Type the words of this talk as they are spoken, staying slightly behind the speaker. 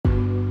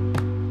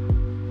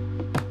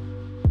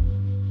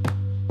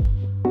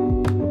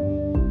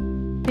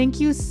Thank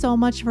you so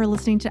much for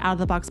listening to Out of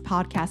the Box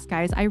podcast,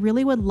 guys. I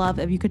really would love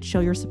if you could show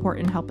your support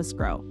and help us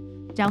grow.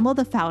 Download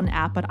the Fountain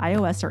app on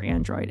iOS or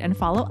Android and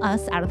follow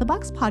us, Out of the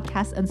Box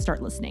podcast, and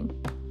start listening.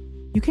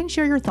 You can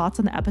share your thoughts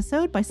on the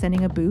episode by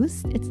sending a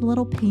boost. It's a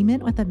little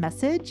payment with a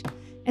message,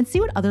 and see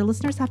what other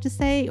listeners have to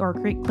say, or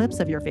create clips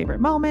of your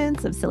favorite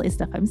moments, of silly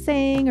stuff I'm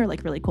saying, or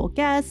like really cool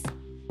guests.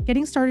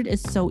 Getting started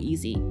is so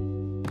easy.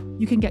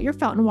 You can get your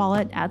Fountain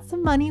wallet, add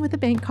some money with a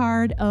bank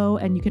card,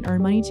 and you can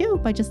earn money too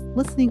by just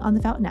listening on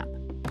the Fountain app.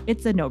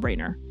 It's a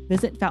no-brainer.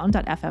 Visit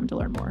fountain.fm to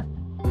learn more.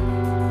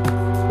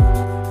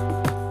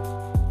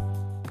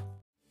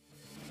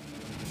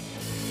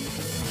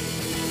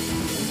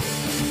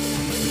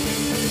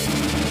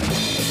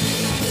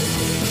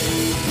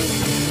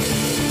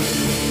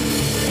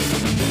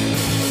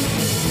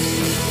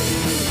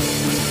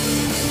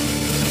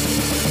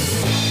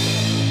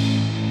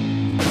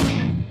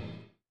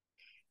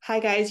 Hi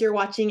guys, you're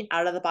watching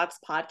Out of the Box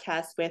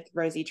podcast with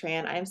Rosie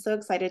Tran. I am so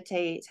excited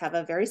to have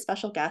a very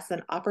special guest,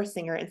 an opera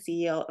singer and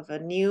CEO of a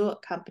new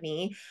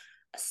company,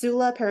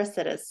 Soula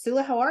Parassidis.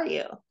 Soula, how are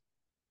you?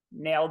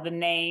 Nailed the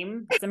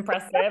name. It's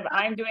impressive.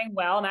 I'm doing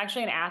well. I'm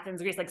actually in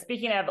Athens, Greece. Like,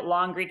 speaking of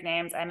long Greek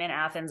names, I'm in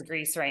Athens,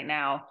 Greece right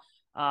now.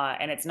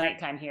 And it's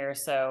nighttime here.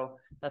 So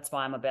that's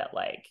why I'm a bit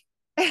like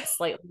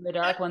slightly in the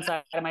dark one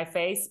side of my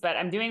face, but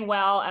I'm doing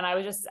well. And I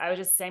was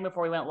just saying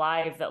before we went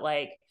live that,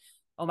 like,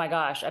 oh my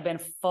gosh, I've been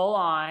full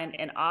on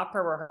in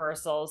opera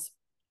rehearsals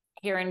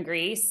here in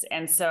Greece.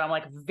 And so I'm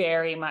like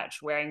very much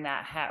wearing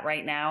that hat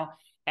right now.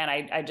 And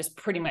I just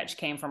pretty much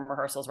came from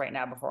rehearsals right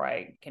now before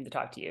I came to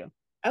talk to you.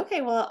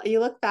 Okay, well, you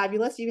look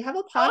fabulous. You have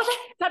a posh,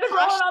 that is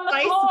rolling on the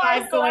floor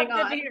vibe going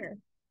on.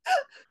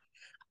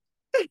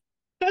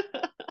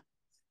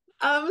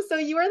 So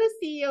you are the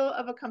CEO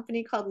of a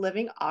company called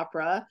Living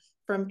Opera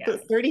from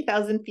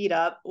 30,000 feet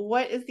up.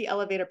 What is the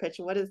elevator pitch?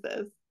 What is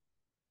this?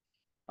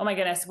 Oh my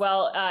goodness.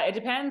 Well, it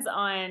depends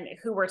on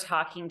who we're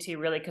talking to,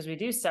 really, because we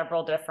do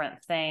several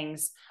different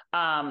things.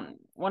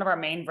 One of our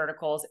main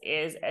verticals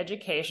is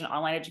education,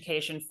 online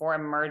education for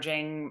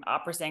emerging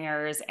opera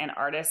singers and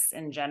artists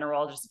in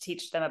general, just to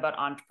teach them about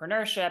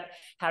entrepreneurship,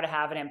 how to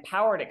have an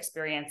empowered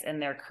experience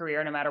in their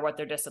career, no matter what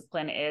their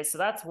discipline is. So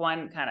that's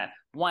one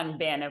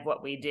bin of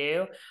what we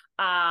do.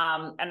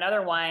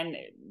 Another one,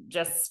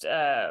 just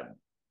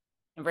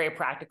very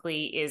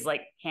practically, is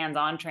like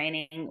hands-on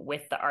training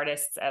with the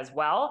artists as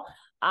well.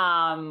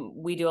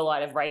 We do a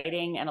lot of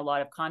writing and a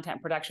lot of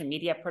content production,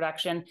 media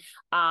production.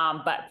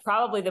 But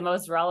probably the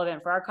most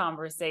relevant for our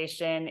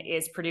conversation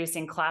is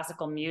producing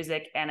classical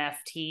music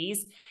NFTs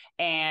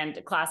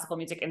and classical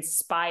music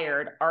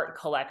inspired art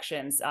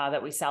collections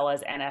that we sell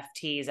as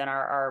NFTs. And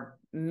our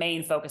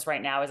main focus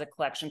right now is a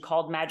collection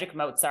called Magic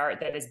Mozart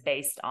that is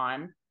based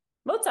on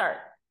Mozart.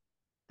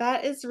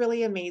 That is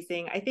really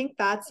amazing. I think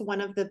that's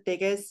one of the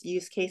biggest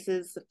use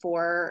cases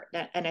for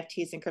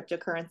NFTs and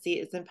cryptocurrency,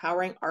 is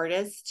empowering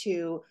artists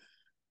to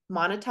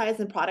monetize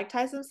and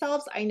productize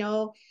themselves. I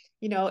know,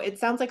 it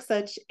sounds like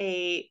such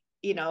a,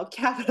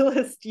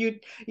 capitalist,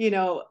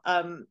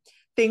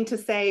 thing to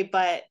say,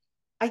 but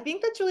I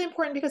think that's really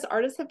important because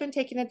artists have been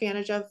taken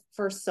advantage of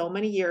for so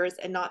many years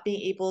and not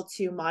being able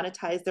to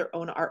monetize their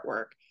own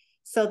artwork.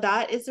 So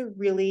that is a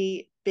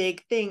really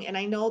big thing. And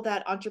I know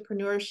that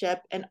entrepreneurship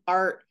and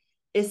art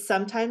is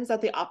sometimes at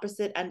the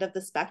opposite end of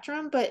the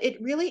spectrum, but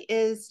it really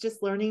is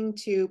just learning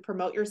to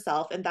promote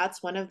yourself. And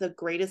that's one of the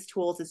greatest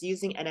tools, is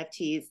using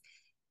NFTs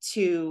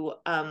to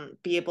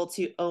be able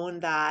to own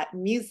that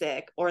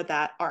music or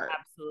that art.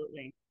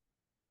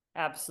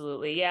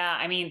 Absolutely. Yeah.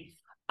 I mean,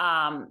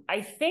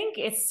 I think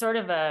it's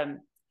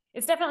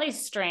it's definitely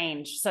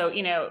strange. So,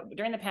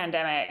 during the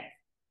pandemic,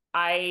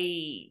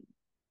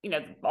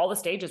 all the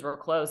stages were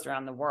closed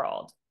around the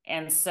world.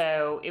 And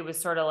so it was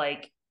sort of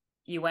like,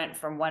 you went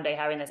from one day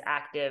having this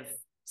active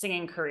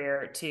singing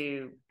career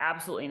to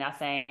absolutely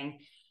nothing.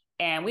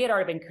 And we had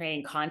already been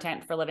creating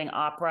content for Living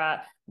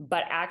Opera,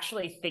 but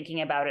actually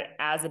thinking about it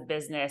as a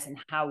business and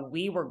how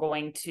we were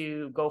going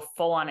to go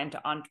full on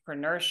into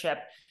entrepreneurship.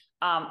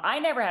 I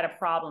never had a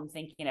problem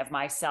thinking of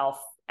myself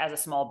as a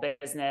small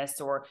business,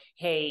 or,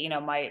 hey,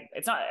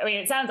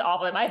 it sounds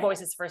awful that my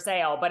voice is for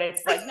sale, but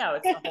it's like, no,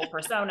 it's the whole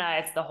persona.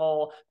 It's the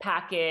whole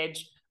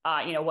package.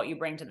 What you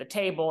bring to the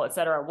table, et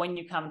cetera, when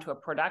you come to a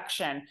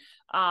production.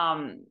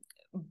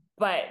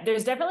 But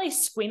there's definitely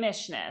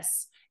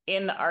squeamishness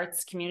in the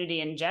arts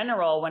community in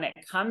general when it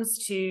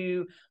comes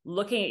to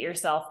looking at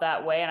yourself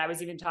that way. And I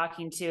was even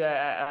talking to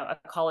a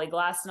colleague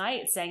last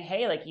night saying,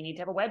 hey, like, you need to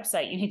have a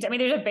website.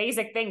 There's a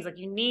basic things, like,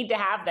 you need to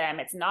have them.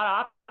 It's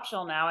not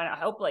optional now. And I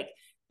hope, like,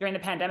 during the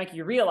pandemic,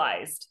 you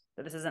realized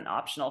that this isn't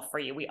optional for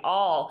you. We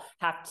all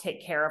have to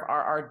take care of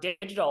our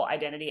digital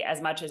identity as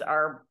much as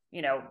our,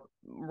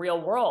 real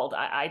world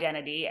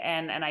identity.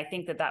 And I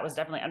think that was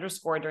definitely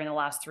underscored during the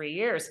last 3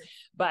 years.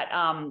 But,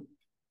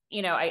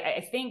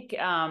 I think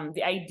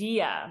the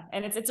idea,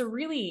 and it's a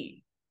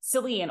really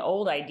silly and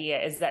old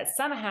idea is that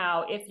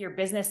somehow if you're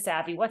business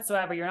savvy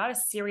whatsoever, you're not a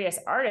serious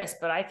artist.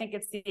 But I think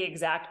it's the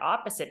exact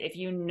opposite. If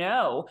you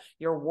know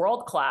you're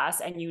world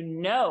class and you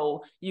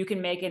know you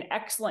can make an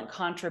excellent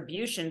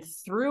contribution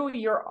through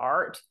your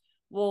art,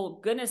 well,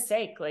 goodness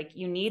sake, like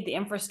you need the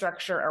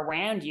infrastructure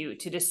around you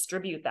to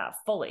distribute that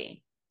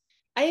fully.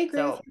 I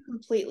agree with you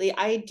completely.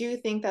 I do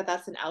think that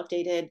that's an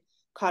outdated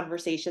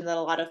conversation, that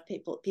a lot of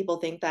people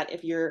think that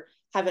if you're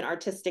have an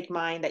artistic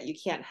mind that you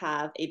can't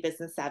have a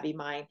business savvy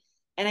mind.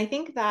 And I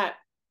think that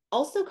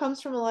also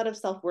comes from a lot of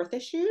self-worth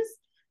issues.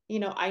 You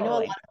know, I know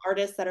a lot of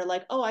artists that are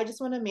like, "Oh, I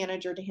just want a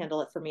manager to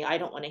handle it for me. I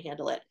don't want to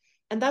handle it."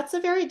 And that's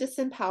a very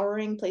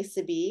disempowering place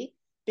to be,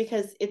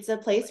 because it's a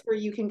place where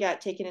you can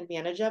get taken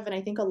advantage of. And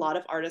I think a lot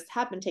of artists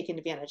have been taken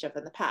advantage of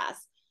in the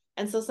past.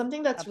 And so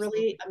something that's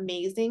really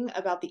amazing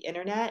about the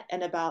internet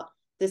and about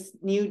this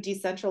new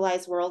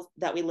decentralized world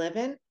that we live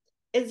in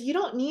is you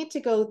don't need to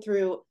go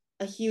through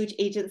a huge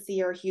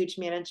agency or a huge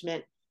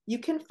management. You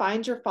can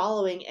find your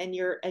following and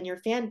your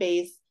fan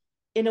base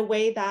in a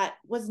way that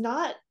was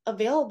not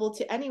available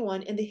to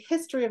anyone in the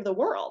history of the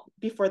world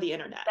before the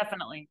internet.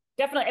 Definitely.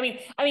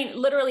 I mean,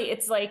 literally,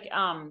 it's like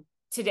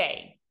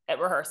today at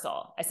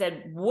rehearsal, I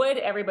said, would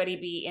everybody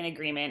be in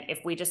agreement if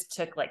we just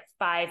took like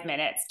 5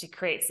 minutes to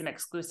create some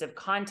exclusive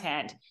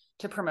content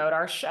to promote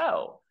our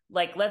show?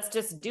 Like, let's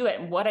just do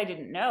it. And what I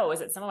didn't know is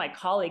that some of my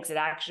colleagues had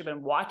actually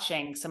been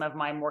watching some of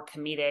my more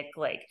comedic,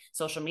 like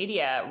social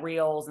media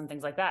reels and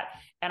things like that.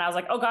 And I was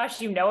like, oh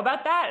gosh, you know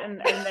about that?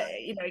 And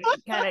you know,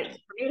 kind of,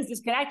 it was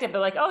disconnected. They're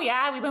like, oh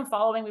yeah, we've been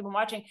following, we've been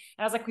watching. And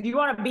I was like, do you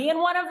want to be in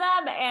one of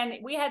them? And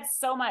we had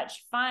so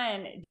much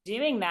fun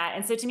doing that.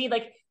 And so to me,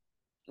 like,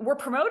 we're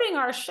promoting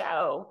our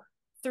show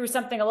through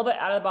something a little bit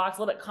out of the box,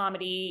 a little bit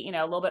comedy, you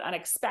know, a little bit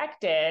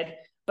unexpected,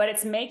 but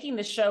it's making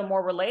the show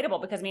more relatable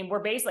because, I mean,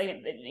 we're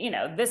basically, you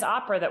know, this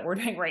opera that we're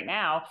doing right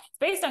now, it's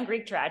based on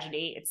Greek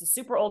tragedy. It's a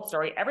super old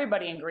story.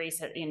 Everybody in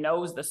Greece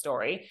knows the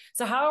story.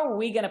 So how are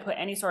we going to put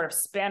any sort of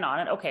spin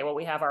on it? Okay, well,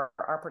 we have our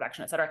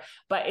production, et cetera.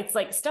 But it's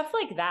like stuff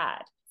like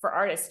that for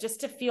artists,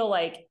 just to feel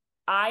like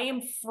I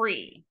am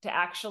free to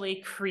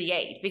actually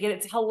create, because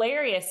it's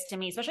hilarious to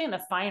me, especially in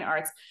the fine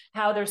arts,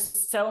 how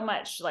there's so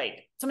much,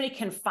 like, so many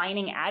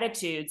confining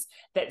attitudes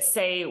that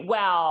say,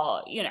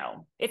 well, you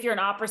know, if you're an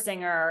opera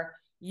singer,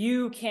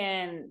 you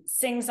can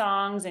sing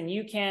songs and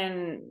you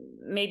can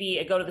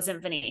maybe go to the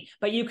symphony,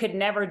 but you could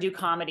never do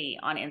comedy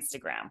on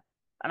Instagram.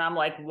 And I'm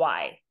like,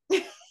 why?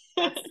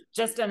 That's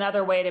just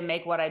another way to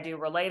make what I do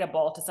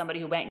relatable to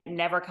somebody who might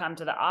never come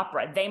to the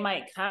opera. They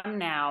might come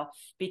now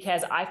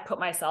because I've put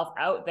myself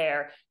out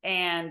there.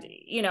 And,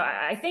 you know,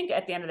 I think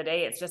at the end of the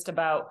day, it's just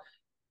about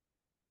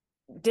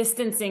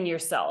distancing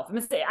yourself.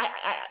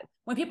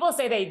 When people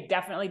say they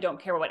definitely don't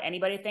care what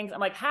anybody thinks, I'm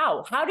like,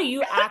 how do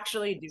you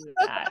actually do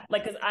that?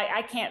 Like, cause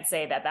I can't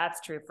say that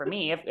that's true for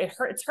me. If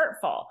it's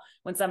hurtful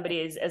when somebody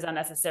is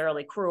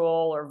unnecessarily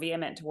cruel or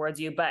vehement towards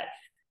you. But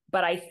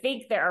I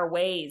think there are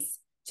ways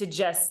to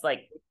just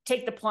like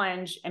take the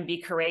plunge and be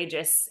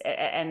courageous.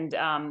 And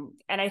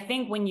I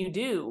think when you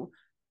do,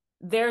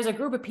 there's a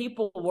group of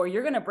people where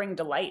you're going to bring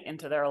delight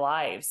into their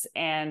lives.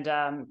 And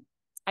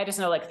I just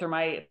know, like, through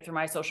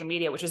my social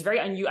media, which is very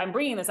unusual. I'm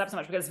bringing this up so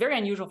much because it's very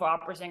unusual for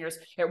opera singers.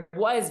 It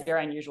was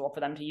very unusual for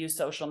them to use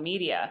social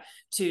media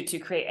to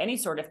create any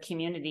sort of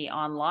community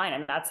online.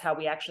 And that's how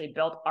we actually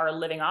built our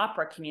living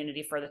opera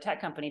community for the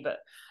tech company. But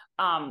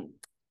and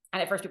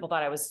at first people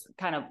thought I was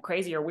kind of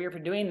crazy or weird for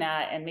doing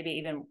that, and maybe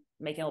even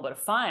making a little bit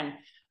of fun.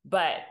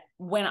 But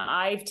when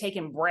I've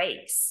taken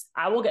breaks,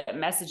 I will get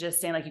messages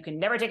saying, like, you can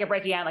never take a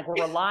break again. Like,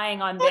 we're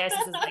relying on this.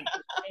 This is like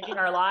changing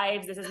our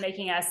lives. This is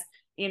making us,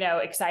 you know,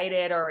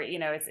 excited, or, you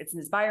know, it's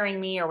inspiring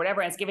me or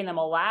whatever. And it's giving them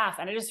a laugh.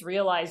 And I just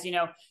realized, you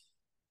know,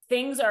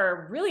 things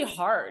are really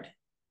hard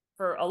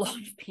for a lot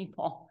of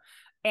people.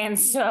 And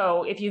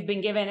so if you've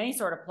been given any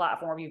sort of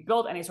platform, you've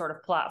built any sort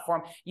of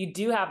platform, you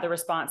do have the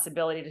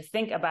responsibility to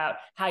think about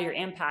how you're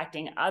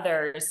impacting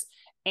others.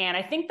 And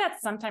I think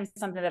that's sometimes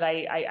something that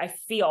I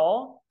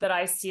feel that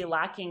I see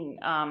lacking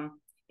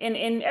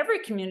in every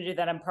community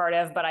that I'm part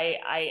of. But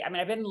I mean,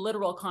 I've been in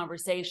literal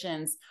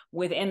conversations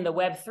within the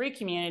Web3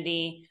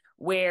 community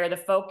where the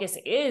focus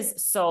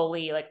is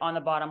solely like on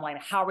the bottom line.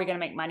 How are we going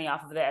to make money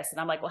off of this?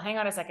 And I'm like, well, hang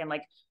on a second.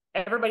 Like,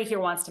 everybody here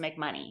wants to make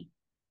money,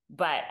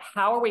 but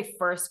how are we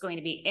first going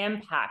to be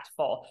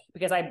impactful?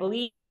 Because I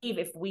believe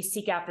if we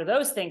seek after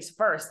those things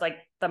first, like,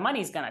 the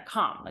money's going to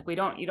come. Like, you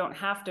don't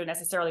have to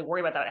necessarily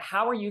worry about that.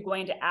 How are you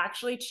going to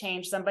actually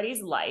change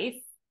somebody's life,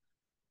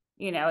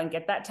 you know, and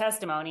get that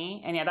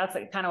testimony? And yeah, that's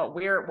like kind of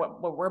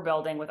what we're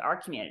building with our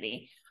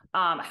community.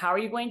 How are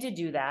you going to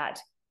do that?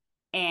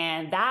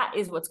 And that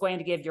is what's going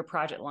to give your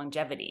project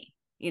longevity,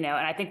 you know.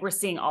 And I think we're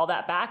seeing all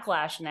that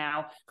backlash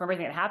now from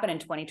everything that happened in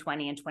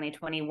 2020 and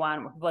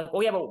 2021. Where people are like,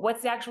 oh yeah, but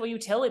what's the actual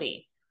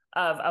utility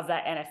of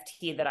that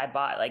NFT that I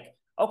bought? Like,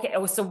 okay,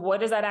 so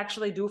what does that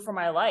actually do for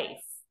my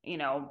life? You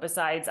know,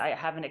 besides I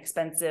have an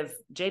expensive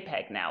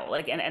JPEG now.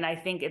 Like, and I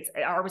think it's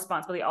our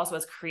responsibility also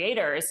as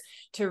creators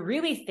to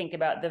really think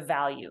about the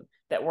value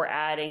that we're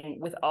adding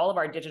with all of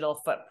our digital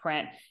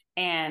footprint,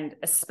 and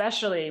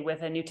especially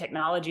with a new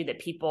technology that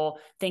people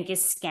think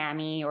is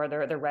scammy or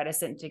they're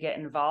reticent to get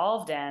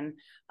involved in.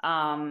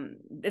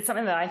 It's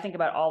something that I think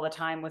about all the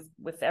time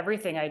with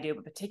everything I do,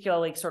 but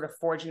particularly sort of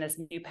forging this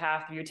new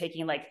path where you're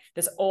taking like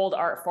this old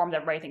art form that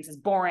everybody thinks is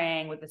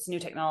boring with this new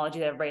technology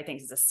that everybody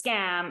thinks is a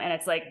scam. And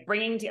it's like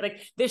bringing to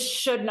like, this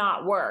should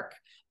not work,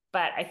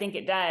 but I think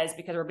it does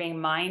because we're being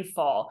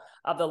mindful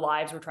of the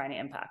lives we're trying to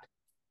impact.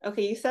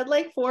 Okay, you said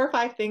like 4 or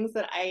 5 things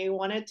that I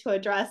wanted to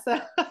address.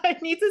 I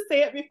need to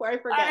say it before I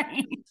forget.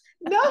 Sorry.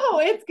 No,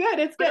 it's good.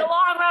 It's good. It's a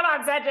long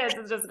run-on sentence.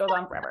 It just goes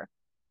on forever.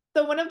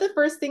 So one of the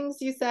first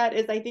things you said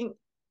is I think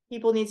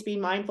people need to be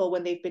mindful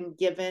when they've been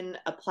given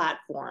a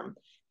platform.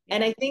 Yeah.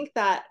 And I think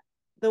that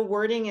the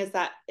wording is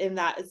that in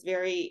that is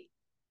very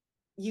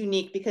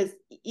unique because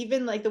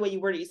even like the way you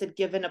worded it, you said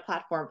given a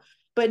platform.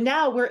 But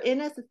now we're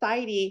in a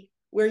society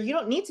where you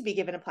don't need to be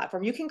given a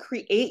platform. You can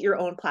create your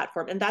own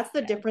platform. And that's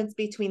the difference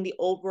between the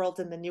old world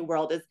and the new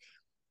world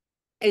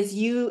is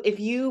you, if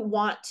you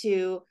want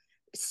to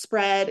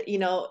spread,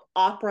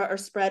 opera or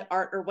spread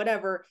art or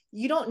whatever,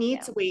 you don't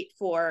need to wait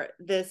for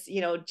this,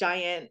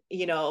 giant,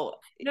 No.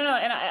 And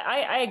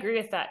I agree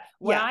with that.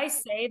 When I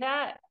say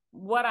that,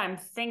 what I'm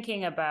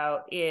thinking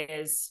about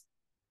is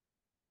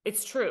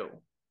it's true.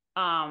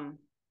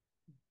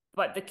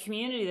 But the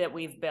community that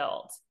we've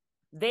built,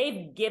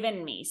 they've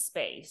given me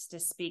space to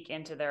speak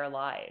into their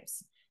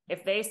lives.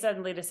 If they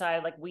suddenly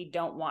decide like, we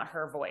don't want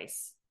her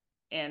voice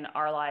in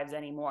our lives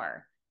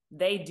anymore,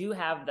 they do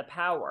have the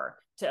power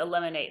to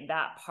eliminate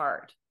that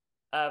part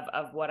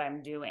of what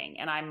I'm doing.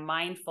 And I'm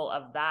mindful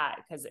of that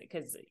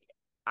because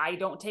I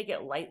don't take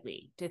it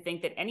lightly to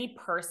think that any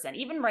person,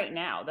 even right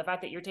now, the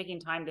fact that you're taking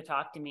time to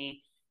talk to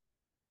me,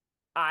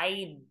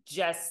 I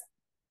just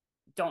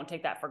don't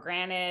take that for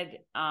granted.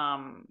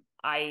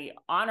 I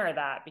honor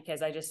that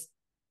because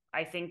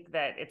I think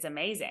that it's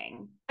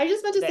amazing. I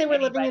just meant to say we're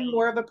living in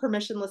more of a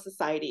permissionless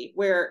society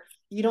where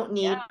you don't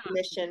need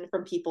permission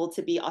from people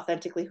to be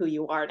authentically who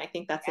you are. And I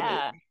think that's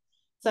amazing.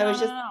 So I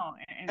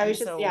was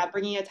just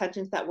bringing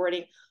attention to that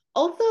wording.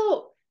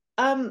 Also,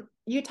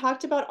 you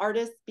talked about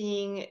artists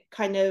being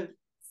kind of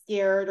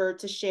scared or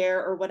to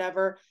share or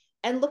whatever,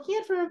 and looking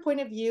at it from a point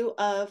of view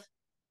of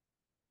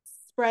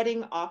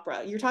spreading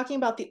opera. You're talking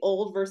about the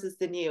old versus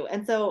the new.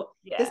 And so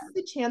this is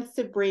a chance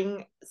to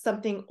bring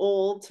something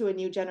old to a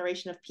new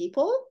generation of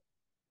people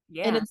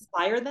and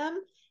inspire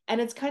them.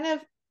 And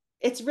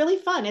it's really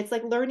fun. It's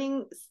like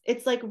learning,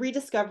 it's like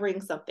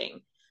rediscovering something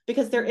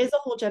because there is a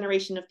whole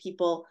generation of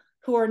people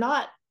who are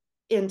not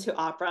into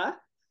opera,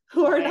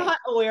 who are not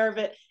aware of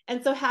it.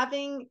 And so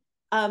having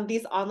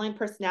these online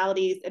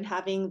personalities and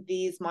having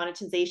these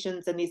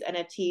monetizations and these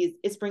NFTs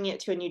is bringing it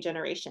to a new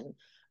generation.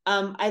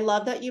 I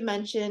love that you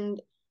mentioned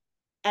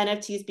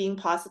NFTs being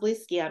possibly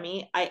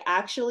scammy. I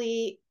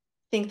actually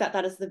think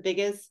that is the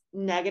biggest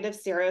negative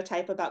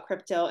stereotype about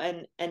crypto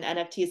and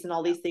NFTs and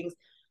all these things.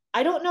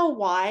 I don't know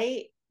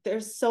why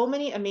there's so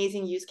many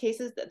amazing use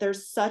cases that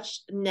there's such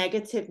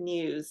negative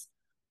news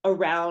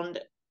around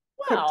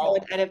crypto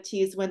and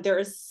NFTs when there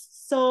is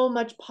so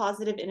much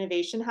positive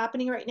innovation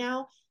happening right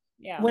now.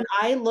 Yeah. When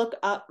I look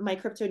up my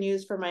crypto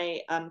news for my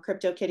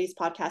Crypto Kitties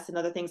podcast and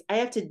other things, I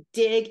have to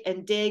dig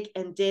and dig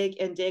and dig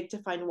and dig to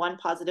find one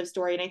positive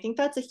story. And I think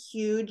that's a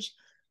huge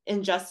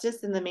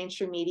injustice in the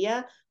mainstream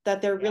media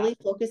that they're really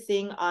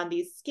focusing on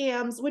these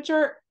scams, which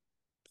are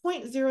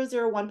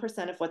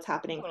 0.001% of what's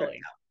happening in crypto.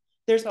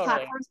 There's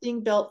platforms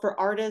being built for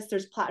artists.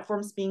 There's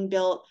platforms being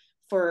built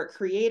for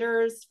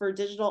creators, for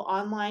digital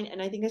online.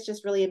 And I think it's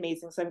just really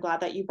amazing. So I'm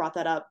glad that you brought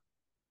that up.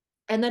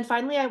 And then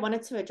finally, I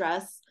wanted to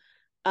address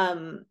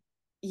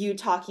you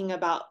talking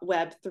about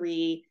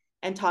Web3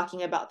 and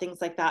talking about things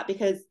like that,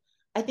 because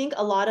I think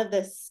a lot of the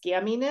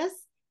scamminess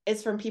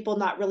is from people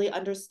not really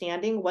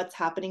understanding what's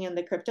happening in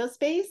the crypto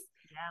space.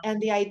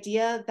 And the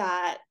idea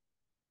that,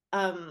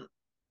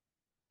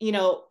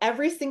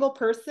 every single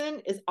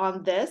person is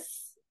on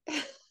this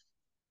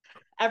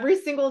every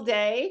single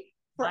day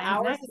for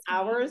hours and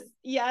hours.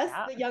 Yes,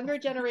 the younger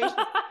generation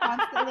is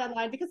constantly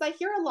online because I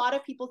hear a lot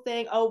of people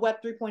saying, oh, Web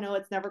 3.0,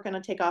 it's never going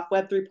to take off.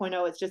 Web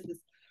 3.0, it's just this,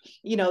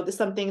 there's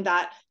something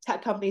that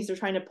tech companies are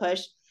trying to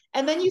push.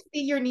 And then you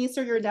see your niece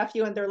or your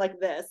nephew and they're like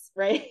this,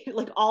 right?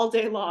 Like all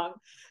day long,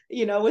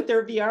 with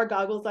their VR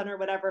goggles on or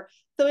whatever.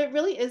 So it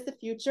really is the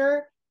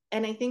future.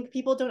 And I think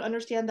people don't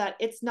understand that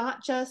it's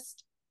not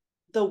just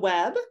the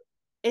web.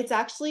 It's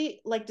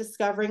actually like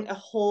discovering a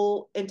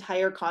whole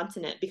entire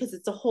continent because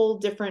it's a whole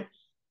different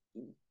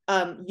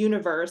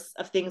universe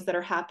of things that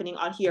are happening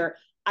on here.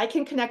 I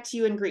can connect to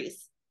you in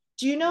Greece.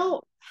 Do you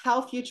know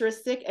how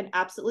futuristic and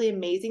absolutely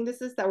amazing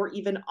this is that we're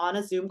even on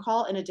a Zoom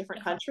call in a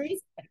different country?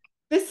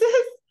 This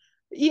is,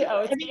 in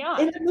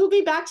the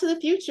movie Back to the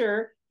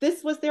Future,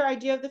 this was their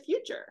idea of the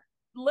future.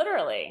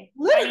 Literally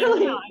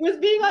was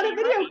being on a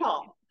video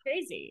call.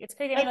 Crazy. It's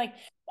crazy. I mean, like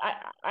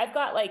I've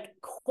got like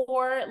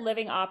core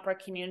Living Opera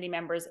community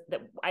members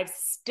that I've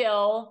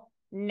still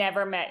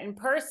never met in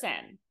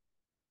person.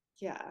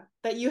 Yeah,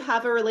 that you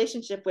have a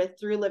relationship with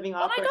through living Oh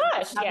my opera, and that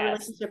gosh, you have a yes.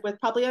 relationship with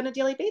probably on a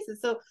daily basis.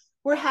 So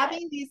we're Yes.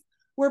 having these,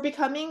 we're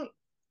becoming,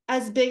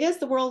 as big as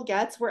the world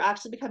gets, we're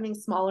actually becoming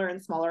smaller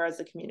and smaller as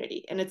a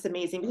community. And it's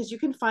amazing because you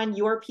can find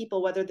your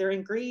people, whether they're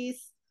in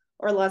Greece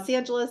or Los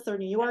Angeles or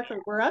New York or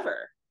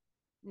wherever.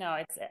 No,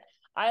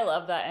 I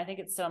love that. And I think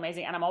it's so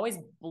amazing. And I'm always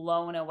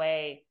blown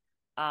away.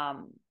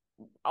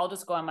 I'll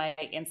just go on my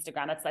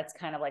Instagram. That's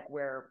kind of like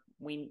where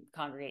we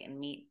congregate and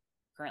meet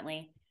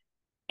currently.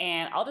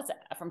 And I'll just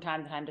from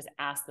time to time just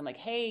ask them like,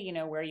 hey,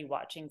 where are you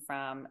watching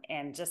from?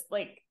 And just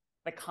like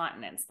the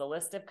continents, the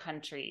list of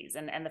countries,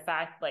 and the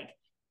fact like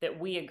that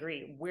we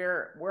agree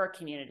we're a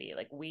community.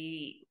 Like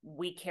we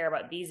care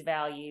about these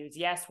values.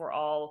 Yes, we're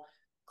all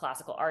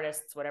classical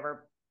artists,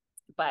 whatever,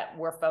 but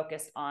we're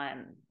focused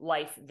on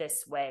life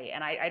this way.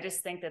 And I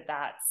just think that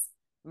that's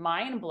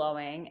mind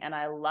blowing, and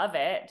I love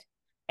it.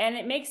 And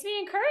it makes me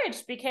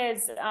encouraged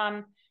because,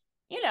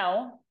 you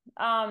know,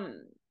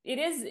 um, it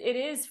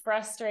is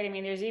frustrating. I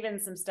mean, there's even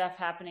some stuff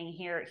happening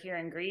here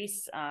in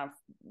Greece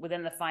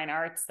within the fine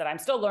arts that I'm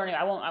still learning.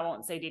 I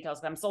won't say details,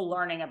 but I'm still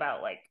learning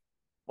about like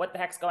what the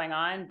heck's going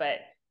on. But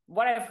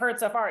what I've heard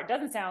so far, it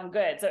doesn't sound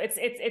good. So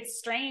it's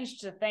strange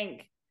to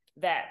think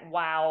that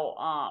while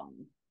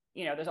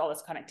there's all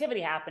this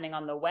connectivity happening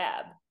on the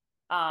web,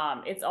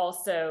 it's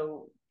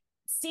also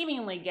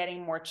seemingly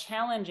getting more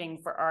challenging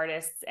for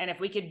artists. And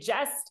if we could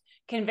just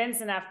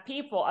convince enough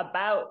people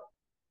about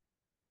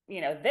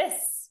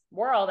this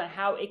world and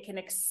how it can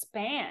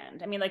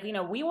expand. I mean, like,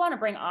 we want to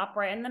bring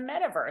opera in the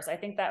metaverse. I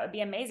think that would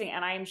be amazing.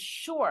 And I am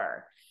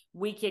sure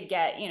we could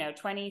get,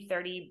 20,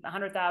 30,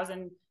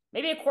 100,000,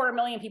 maybe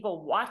 250,000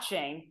 people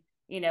watching,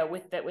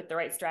 with the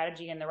right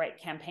strategy and the right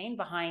campaign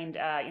behind,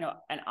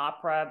 an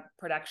opera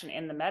production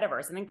in the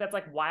metaverse. I think that's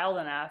like wild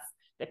enough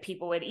that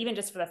people would, even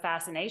just for the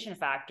fascination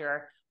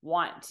factor,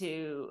 want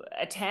to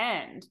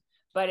attend.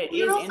 But it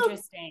is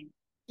interesting.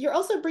 You're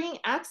also bringing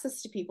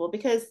access to people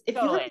because if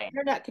you have Totally. an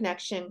internet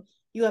connection,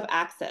 you have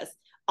access.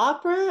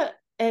 Opera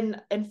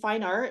and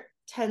fine art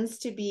tends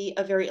to be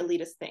a very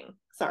elitist thing.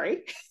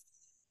 Sorry.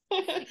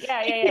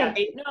 Yeah.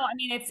 No, I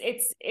mean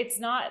it's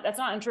not, that's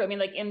not untrue. I mean,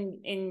 like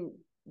in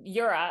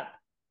Europe,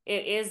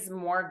 it is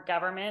more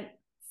government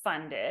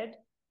funded.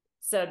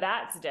 So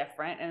that's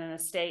different. And in the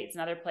States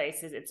and other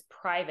places, it's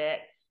private.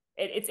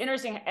 It's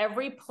interesting.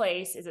 Every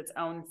place is its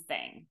own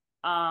thing.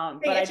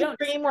 But I don't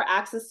bringing more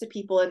access to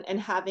people and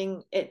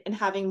having it and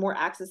having more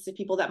access to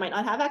people that might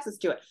not have access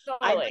to it.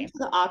 I've been totally. to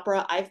the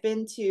opera. I've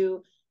been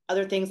to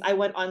other things. I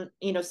went on,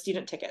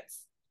 student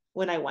tickets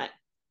when I went,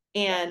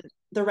 and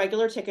the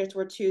regular tickets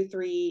were $200,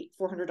 $300,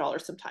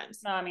 $400 sometimes.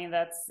 No, I mean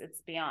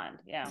it's beyond.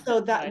 Yeah. So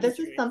No, this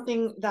is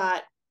something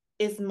that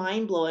is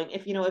mind blowing.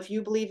 If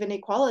you believe in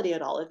equality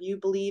at all, if you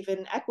believe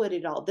in equity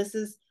at all, this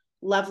is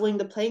leveling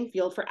the playing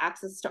field for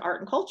access to art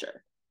and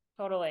culture.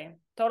 Totally.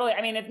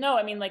 I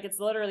mean, like it's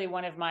literally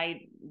one of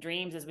my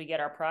dreams as we get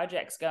our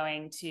projects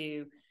going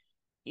to,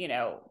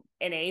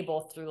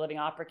 enable through Living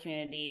Opera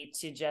community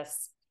to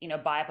just,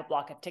 buy up a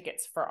block of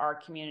tickets for our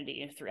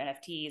community through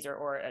NFTs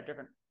or a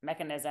different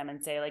mechanism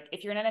and say like,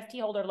 if you're an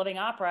NFT holder of Living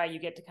Opera, you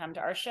get to come to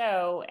our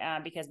show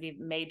because we've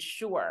made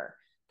sure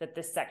that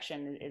this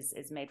section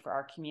is made for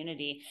our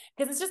community.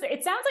 Because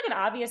it sounds like an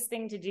obvious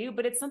thing to do,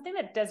 but it's something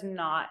that does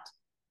not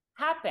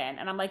happen.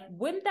 And I'm like,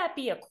 wouldn't that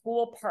be a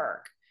cool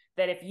perk?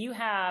 That if you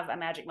have a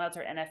Magic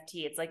Mozart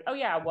NFT, it's like, oh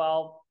yeah,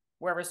 well,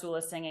 wherever Soula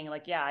is singing,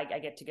 like, yeah, I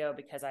get to go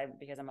because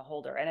I'm a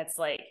holder. And it's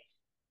like,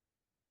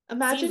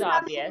 seems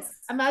obvious.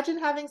 Imagine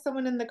having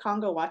someone in the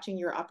Congo watching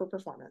your opera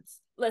performance.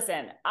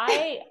 Listen,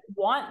 I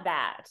want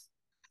that.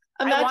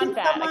 Imagine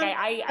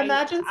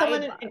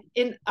someone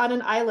in on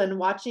an island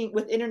watching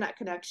with internet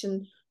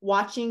connection,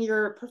 watching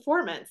your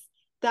performance.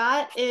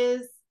 That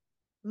is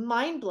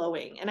mind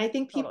blowing. And I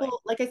think people, totally.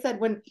 like I said,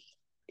 when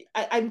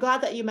I'm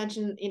glad that you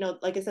mentioned,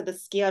 like I said, the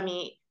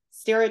scammy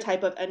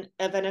stereotype of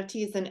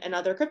NFTs and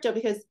other crypto,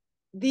 because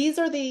these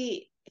are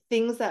the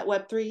things that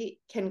Web3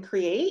 can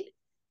create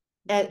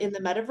in the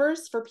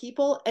metaverse for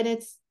people. And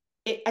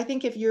I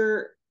think if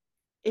you're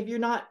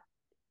not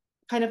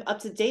kind of up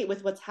to date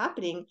with what's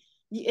happening,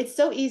 it's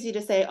so easy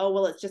to say, oh,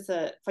 well, it's just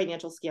a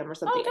financial scam or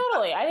something. Oh,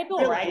 totally. I think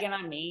people ragging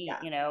on me,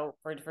 yeah.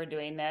 For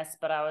doing this,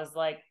 but I was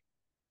like,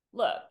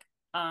 look,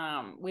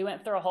 we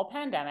went through a whole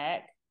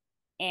pandemic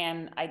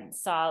and I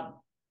saw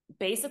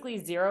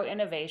basically zero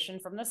innovation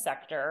from the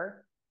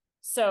sector.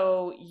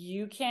 So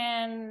you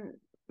can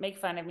make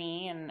fun of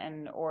me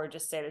and or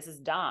just say this is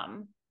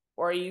dumb,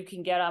 or you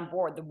can get on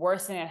board. The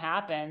worst thing that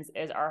happens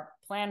is our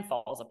plan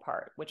falls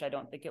apart, which I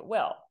don't think it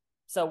will.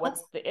 So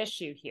what's the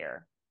issue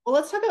here? Well,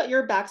 let's talk about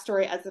your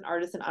backstory as an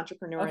artist and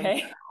entrepreneur.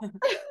 Okay.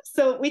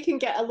 So we can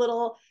get a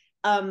little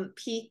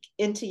peek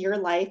into your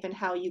life and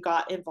how you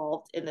got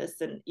involved in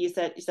this. And you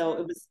said,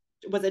 so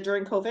was it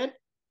during COVID?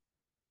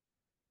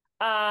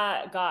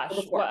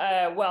 Gosh.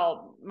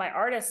 Well, my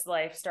artist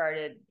life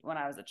started when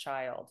I was a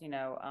child.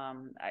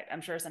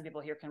 I'm sure some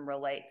people here can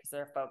relate because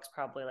their folks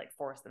probably like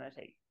forced them to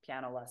take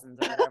piano lessons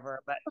or whatever.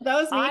 But that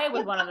was me. I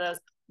was one of those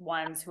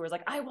ones who was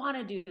like, I want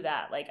to do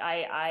that. Like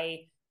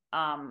I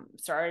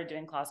Started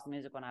doing classical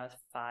music when I was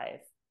 5.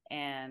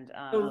 And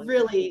So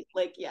really,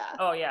 like, yeah.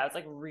 Oh yeah, I was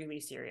like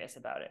really serious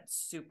about it,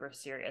 super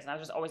serious. And I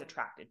was just always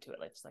attracted to it.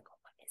 Like, just like, oh,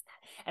 what is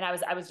that? And I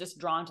was just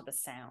drawn to the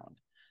sound.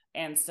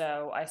 And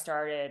so I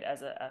started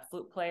as a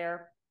flute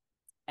player,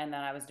 and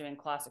then I was doing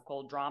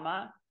classical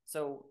drama.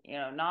 So,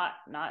 not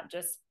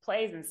just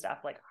plays and stuff,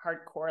 like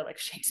hardcore, like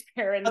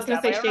Shakespeare and I was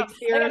gonna stuff. say Like, I don't know,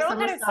 Shakespeare, like I don't know some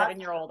what of kind of stuff.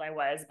 7-year-old I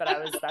was, but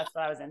that's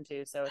what I was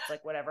into. So it's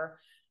like whatever.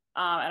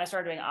 And I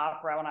started doing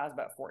opera when I was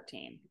about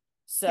 14.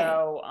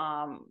 So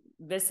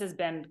this has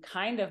been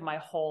kind of my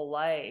whole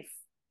life.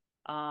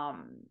 But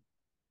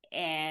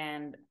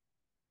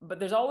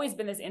there's always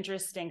been this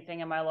interesting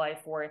thing in my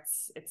life where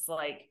it's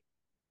like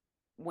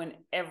when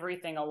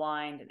everything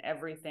aligned and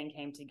everything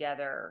came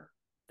together,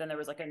 then there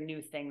was like a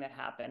new thing that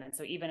happened. And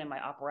so even in my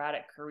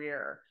operatic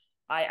career,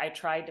 I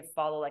tried to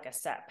follow like a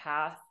set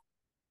path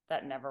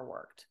that never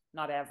worked,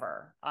 not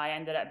ever. I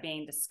ended up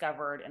being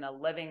discovered in a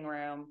living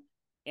room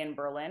in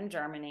Berlin,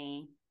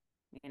 Germany,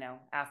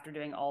 after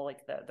doing all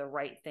like the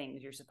right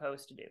things you're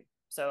supposed to do.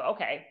 So,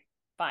 okay,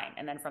 fine.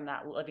 And then from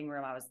that living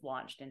room, I was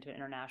launched into an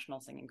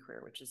international singing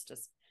career, which is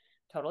just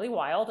totally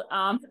wild.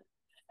 And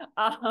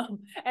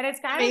it's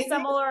kind of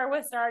similar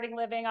with starting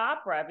Living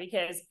Opera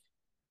because,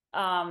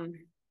 I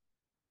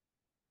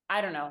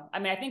don't know. I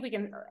mean, I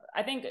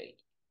think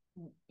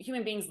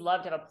human beings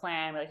love to have a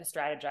plan. We like to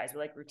strategize. We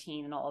like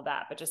routine and all of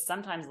that, but just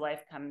sometimes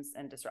life comes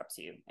and disrupts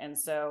you. And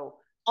so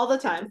all the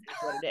time,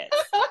 what it is,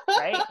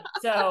 right?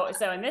 So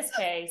in this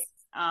case,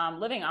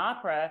 Living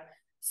Opera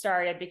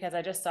started because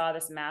I just saw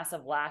this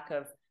massive lack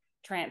of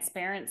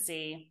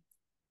transparency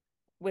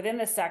within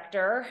the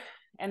sector.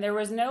 And there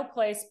was no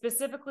place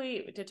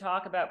specifically to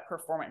talk about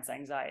performance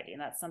anxiety.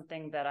 And that's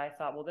something that I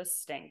thought, well, this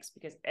stinks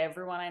because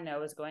everyone I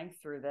know is going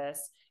through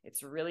this.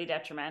 It's really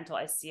detrimental.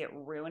 I see it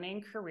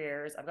ruining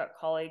careers. I've got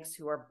colleagues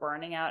who are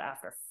burning out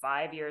after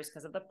 5 years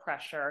because of the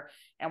pressure.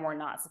 And we're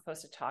not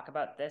supposed to talk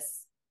about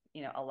this,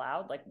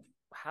 aloud. Like,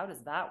 how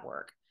does that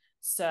work?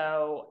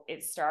 So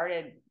it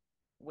started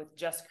with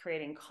just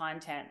creating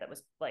content that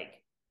was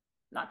like,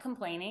 not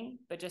complaining,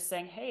 but just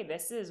saying, hey,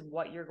 this is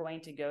what you're going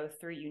to go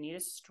through. You need a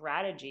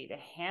strategy to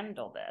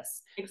handle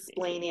this.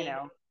 Explaining,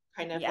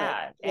 kind of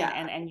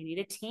and you need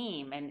a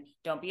team, and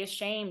don't be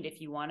ashamed if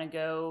you want to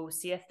go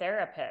see a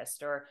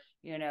therapist, or,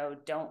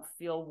 don't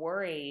feel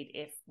worried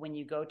if when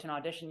you go to an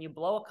audition, you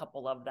blow a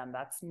couple of them.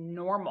 That's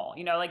normal.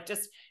 Like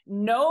just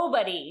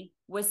nobody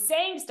was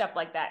saying stuff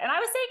like that. And I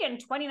was saying it in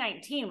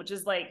 2019, which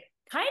is like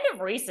kind of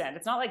recent.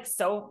 It's not like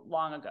so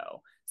long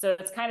ago. So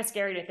it's kind of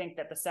scary to think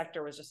that the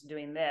sector was just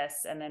doing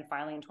this. And then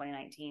finally in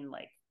 2019,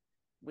 like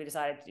we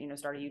decided to,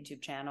 start a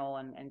YouTube channel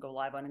and go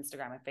live on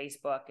Instagram and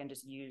Facebook and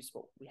just use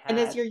what we had. And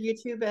is your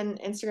YouTube and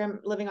Instagram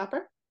Living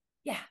Opera?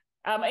 Yeah.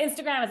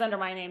 Instagram is under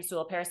my name,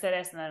 Soula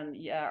Parassidis, and then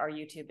our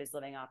YouTube is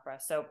Living Opera.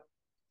 So,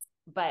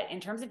 but in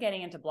terms of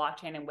getting into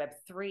blockchain and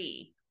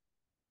Web3,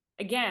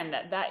 again,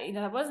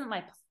 that wasn't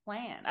my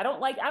plan. I don't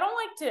like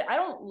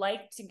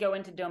to go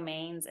into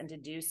domains and to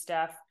do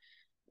stuff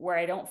where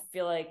I don't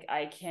feel like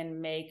I can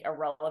make a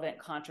relevant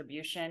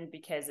contribution,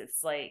 because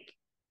it's like,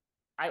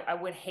 I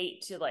would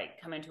hate to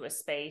like come into a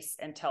space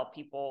and tell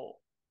people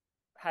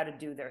how to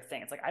do their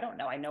thing. It's like, I don't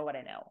know. I know what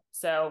I know.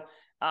 So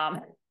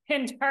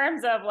in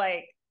terms of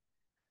like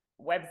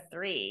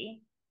Web3,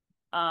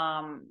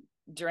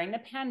 during the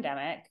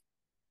pandemic,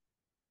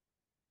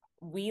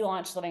 we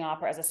launched Living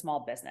Opera as a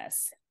small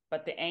business.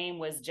 But the aim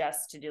was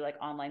just to do like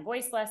online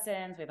voice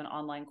lessons. We have an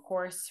online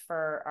course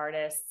for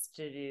artists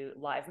to do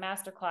live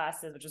master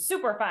classes, which was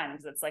super fun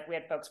because it's like we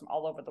had folks from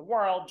all over the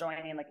world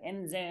joining like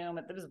in Zoom.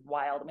 It was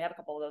wild. And we have a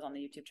couple of those on the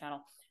YouTube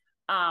channel.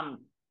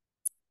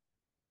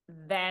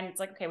 Then it's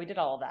like, okay, we did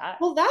all of that.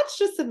 Well, that's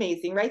just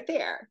amazing right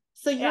there.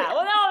 So you're it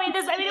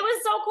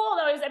was so cool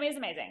though. It's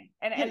amazing.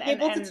 And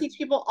able to teach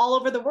people all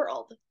over the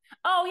world.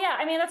 Oh yeah.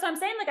 I mean, that's what I'm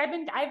saying. Like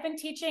I've been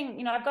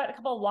teaching, I've got a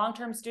couple of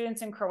long-term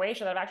students in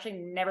Croatia that I've actually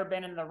never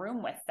been in the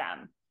room with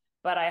them,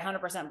 but I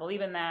 100%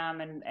 believe in them.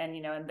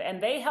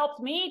 And they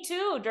helped me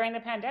too during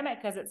the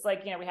pandemic. Cause it's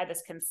like, we had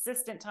this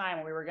consistent time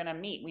when we were going to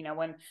meet,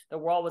 when the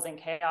world was in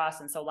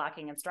chaos and so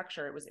lacking in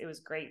structure. It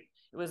was great.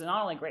 It was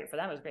not only great for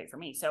them, it was great for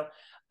me. So,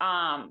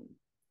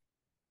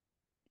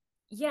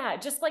 yeah,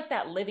 just like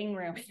that living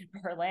room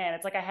in Berlin.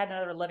 It's like I had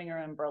another living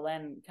room in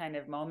Berlin kind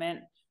of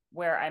moment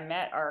where I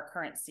met our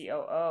current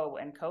COO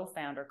and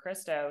co-founder,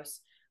 Christos,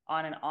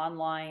 on an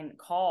online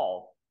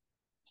call.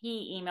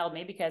 He emailed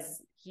me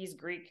because he's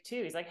Greek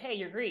too. He's like, hey,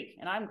 you're Greek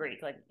and I'm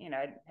Greek. Like,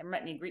 I haven't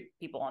met any Greek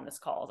people on this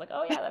call. I was like,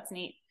 oh yeah, that's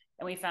neat.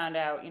 And we found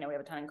out, we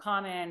have a ton in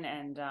common.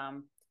 And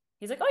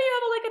he's like, oh, you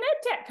have like an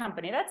ed tech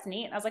company. That's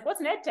neat. And I was like,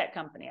 what's an ed tech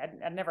company?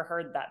 I'd never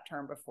heard that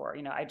term before.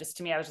 I was just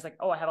like,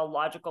 oh, I have a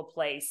logical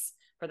place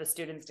for the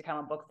students to come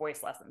and book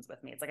voice lessons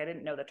with me. It's like, I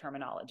didn't know the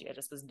terminology. I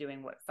just was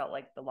doing what felt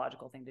like the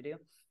logical thing to do.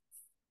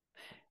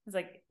 It's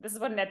like, this is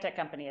what an ed tech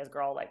company is,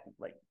 girl. Like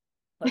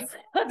let's this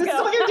go. Is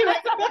what you're doing.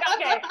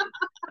 Okay.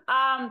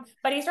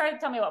 But he started to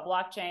tell me about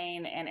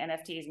blockchain and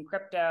NFTs and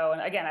crypto.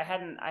 And again, I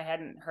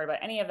hadn't heard about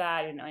any of that.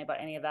 I didn't know about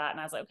any of that. And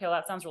I was like, okay, well,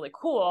 that sounds really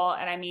cool.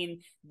 And I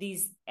mean,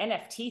 these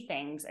NFT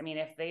things, I mean,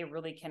 if they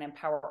really can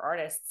empower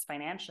artists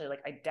financially,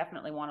 like I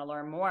definitely want to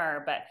learn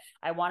more, but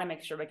I want to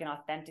make sure we can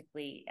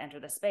authentically enter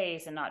the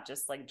space and not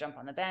just like jump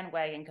on the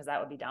bandwagon, because that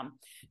would be dumb.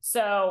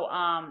 So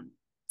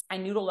I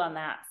noodled on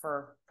that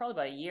for probably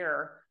about a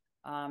year,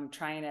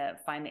 trying to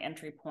find the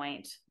entry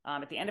point.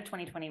 At the end of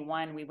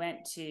 2021, we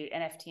went to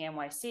NFT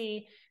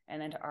NYC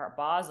and then to Art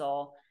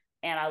Basel.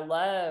 And I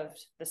loved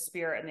the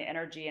spirit and the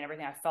energy and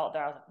everything I felt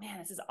there. I was like, man,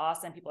 this is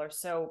awesome. People are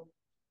so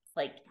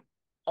like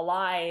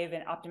alive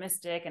and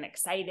optimistic and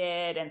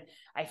excited. And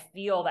I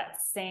feel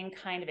that same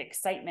kind of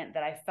excitement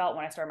that I felt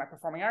when I started my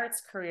performing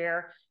arts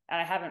career. And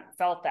I haven't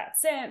felt that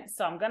since.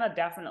 So I'm going to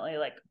definitely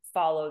like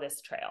follow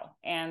this trail.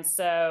 And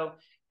so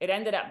it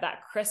ended up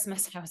that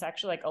Christmas, I was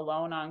actually like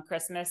alone on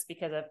Christmas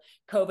because of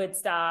COVID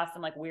stuff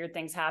and like weird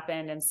things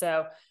happened. And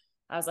so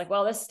I was like,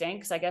 well, this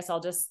stinks. I guess I'll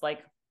just like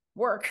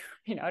work,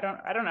 I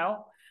don't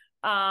know.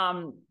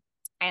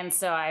 And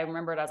so I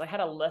remembered I had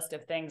a list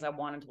of things I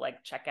wanted to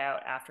like check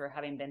out after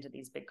having been to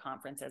these big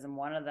conferences. And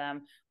one of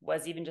them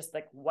was even just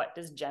like, what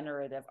does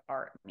generative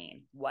art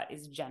mean? What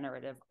is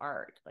generative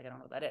art? Like, I don't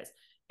know what that is.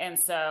 And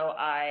so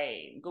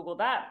I Googled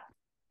that.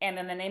 And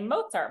then the name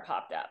Mozart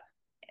popped up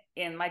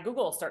in my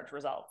Google search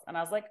results. And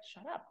I was like,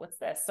 shut up, what's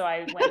this? So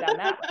I went down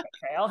that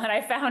trail and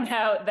I found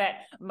out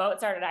that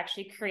Mozart had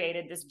actually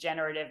created this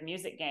generative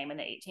music game in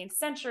the 18th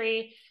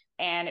century.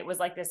 And it was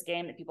like this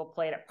game that people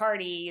played at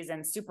parties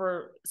and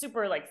super,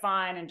 super like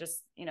fun and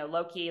just,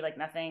 low key, like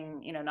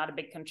nothing, not a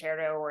big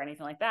concerto or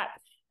anything like that.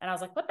 And I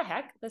was like, what the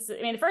heck?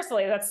 First of all,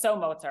 that's so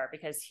Mozart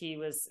because he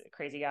was a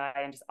crazy guy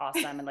and just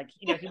awesome. And like,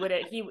 he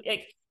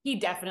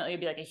definitely would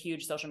be like a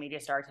huge social media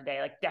star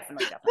today. Like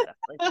definitely.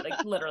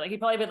 Like literally, he'd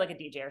probably be like a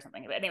DJ or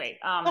something. But anyway,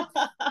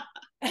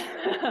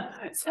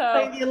 so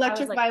like the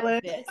electric like,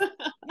 violin.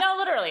 No,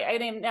 literally.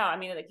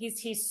 Like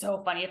he's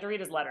so funny. You have to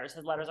read his letters.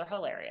 His letters are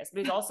hilarious,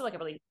 but he's also like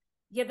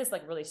he had this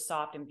like really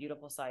soft and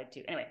beautiful side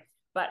too. Anyway,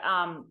 but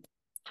I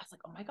was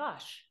like, oh my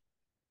gosh,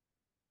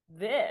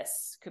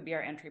 this could be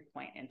our entry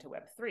point into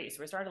Web3. So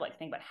we started to like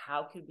think about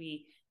how could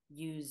we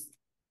use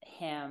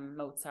him,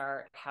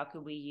 Mozart, how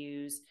could we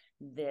use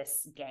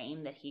this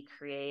game that he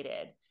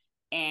created,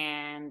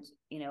 and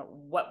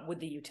what would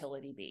the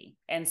utility be?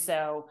 And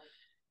so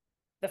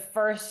the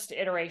first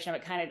iteration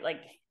of it kind of like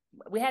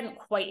we hadn't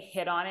quite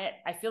hit on it.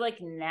 I feel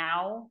like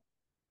now,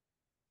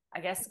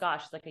 I guess,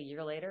 gosh, like a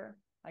year later,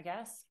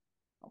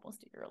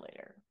 almost a year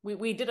later,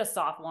 we did a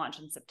soft launch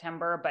in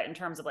September, but in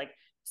terms of like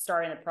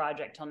starting the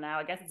project till now,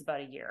 I guess it's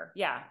about a year.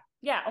 Yeah.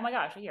 Oh my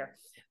gosh, a year.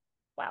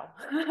 Wow.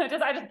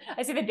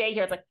 I see the day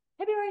here. It's like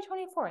February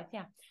 24th.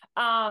 Yeah.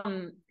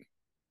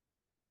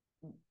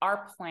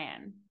 Our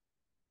plan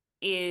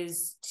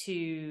is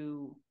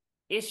to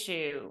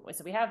issue.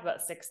 So we have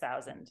about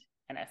 6,000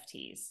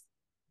 NFTs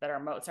that are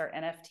Mozart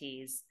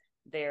NFTs.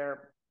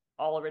 They're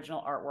all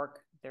original artwork.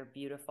 They're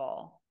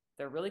beautiful.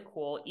 They're really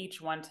cool.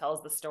 Each one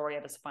tells the story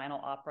of his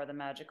final opera, The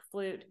Magic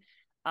Flute.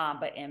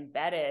 But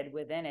embedded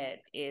within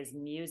it is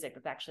music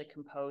that's actually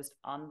composed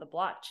on the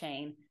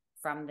blockchain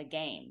from the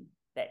game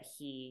that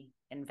he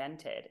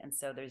invented. And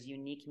so there's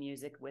unique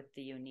music with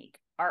the unique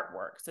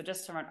artwork. So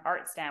just from an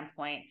art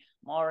standpoint,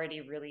 I'm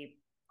already really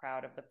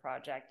proud of the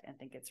project and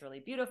think it's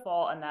really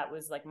beautiful. And that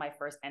was like my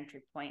first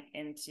entry point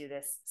into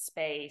this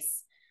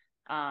space.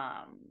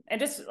 And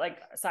just like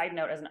a side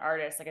note, as an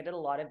artist, like I did a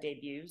lot of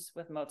debuts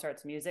with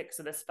Mozart's music.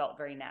 So this felt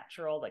very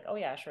natural. Like, oh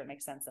yeah, sure. It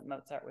makes sense that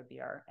Mozart would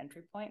be our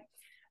entry point.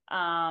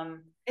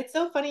 It's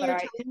so funny. You're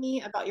telling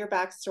me about your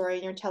backstory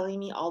and you're telling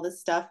me all this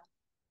stuff.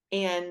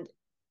 And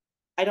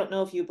I don't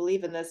know if you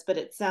believe in this, but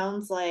it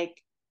sounds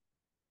like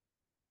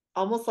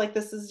almost like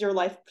this is your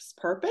life's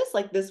purpose.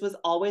 Like this was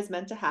always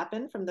meant to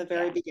happen from the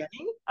very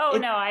beginning. Oh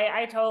no,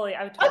 I totally do.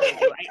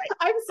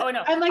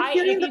 I'm like,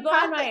 if you go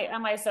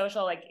on my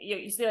social, like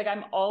you see, like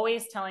I'm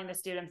always telling the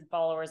students and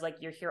followers, like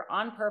you're here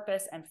on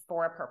purpose and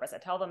for a purpose. I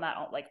tell them that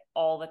like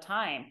all the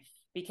time,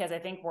 because I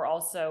think we're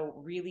also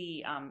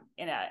really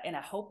in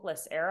a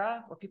hopeless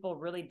era where people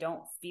really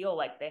don't feel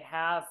like they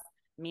have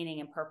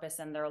meaning and purpose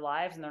in their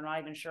lives, and they're not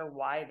even sure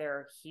why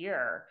they're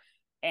here.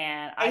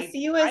 And I see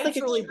you as like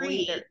a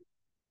tree.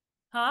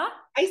 Huh?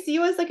 I see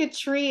you as like a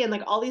tree, and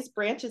like all these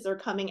branches are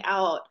coming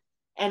out,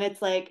 and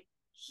it's like,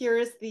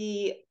 here's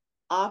the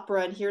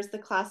opera, and here's the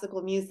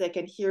classical music,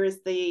 and here's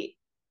the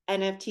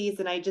NFTs,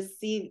 and I just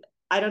see,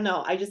 I don't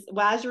know,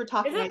 as you were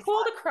talking, is it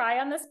cool to cry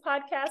on this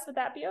podcast? Would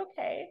that be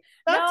okay?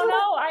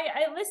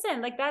 I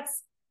listen, like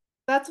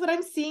that's what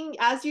I'm seeing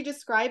as you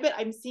describe it.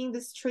 I'm seeing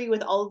this tree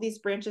with all of these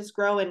branches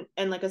grow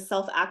and like a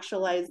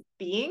self-actualized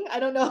being. I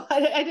don't know.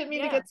 I didn't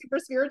mean to get super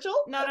spiritual.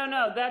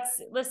 No.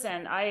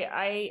 Listen,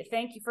 I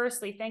thank you.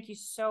 Firstly, thank you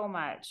so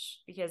much,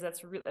 because it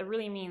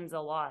really means a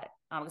lot.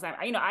 Because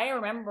I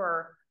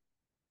remember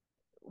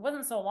it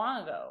wasn't so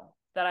long ago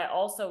that I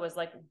also was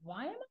like,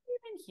 why am I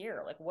even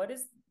here? Like, what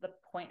is the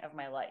point of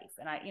my life?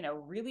 And I,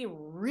 really,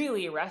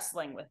 really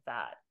wrestling with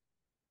that.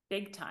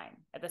 big time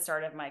at the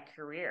start of my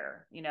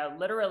career.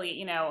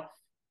 Literally,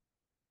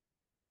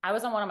 I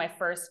was on one of my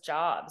first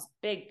jobs,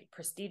 big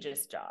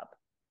prestigious job,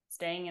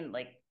 staying in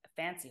like a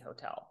fancy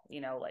hotel,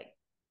 like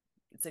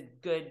it's a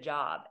good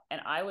job.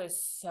 And I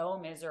was so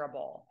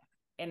miserable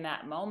in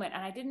that moment.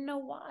 And I didn't know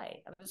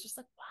why. I was just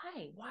like,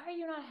 why are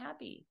you not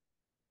happy,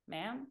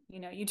 ma'am?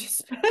 You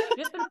just been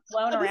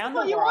flown around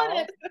the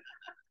world.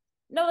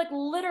 No, like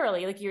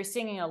literally, like you're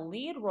singing a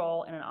lead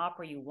role in an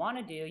opera you want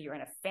to do. You're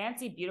in a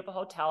fancy, beautiful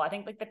hotel. I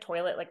think like the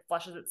toilet like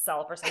flushes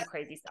itself or some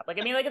crazy stuff. Like,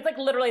 I mean, like it's like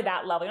literally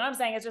that level. You know what I'm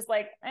saying? It's just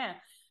like,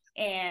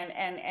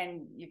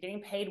 and you're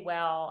getting paid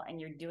well and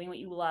you're doing what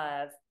you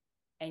love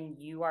and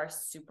you are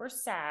super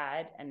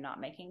sad and not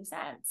making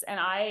sense. And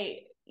I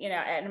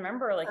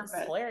remember like it's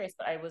hilarious,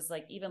 but I was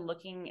like even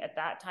looking at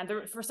that time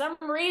there, for some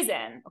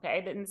reason,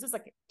 okay, and this is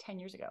like 10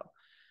 years ago,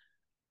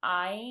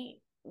 I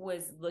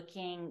was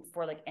looking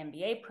for like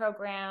MBA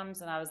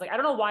programs. And I was like, I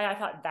don't know why I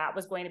thought that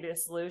was going to be the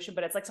solution,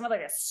 but it's like something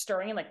like a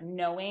stirring, like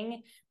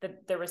knowing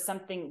that there was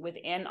something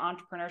within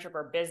entrepreneurship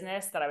or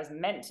business that I was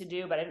meant to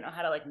do, but I didn't know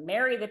how to like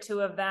marry the two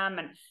of them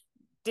and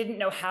didn't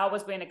know how it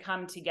was going to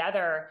come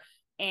together.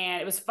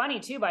 And it was funny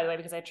too, by the way,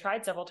 because I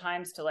tried several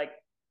times to like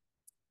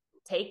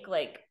take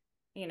like,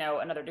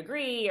 another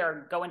degree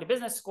or go into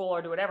business school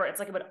or do whatever. It's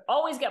like it would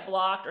always get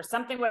blocked or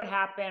something would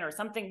happen or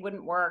something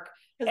wouldn't work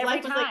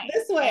every time. Like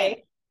this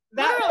way.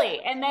 Literally.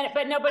 And then,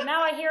 but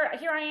now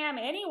here I am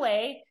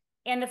anyway.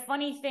 And the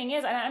funny thing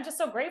is, and I'm just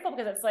so grateful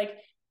because it's like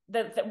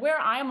the where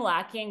I'm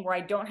lacking, where I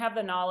don't have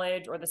the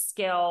knowledge or the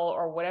skill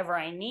or whatever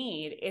I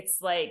need,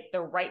 it's like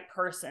the right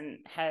person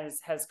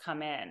has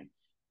come in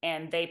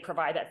and they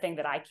provide that thing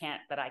that I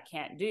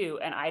can't do.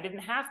 And I didn't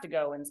have to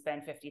go and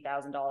spend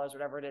 $50,000,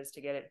 whatever it is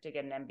to get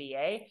an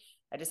MBA.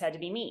 I just had to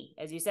be me,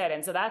 as you said.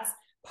 And so that's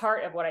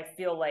part of what I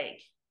feel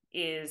like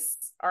is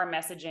our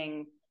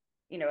messaging,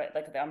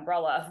 like the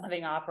umbrella of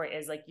Living Opera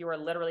is like, you are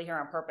literally here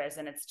on purpose.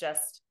 And it's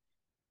just,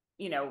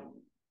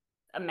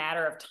 a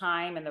matter of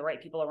time and the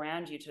right people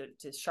around you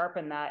to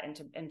sharpen that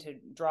and to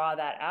draw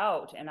that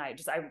out. And I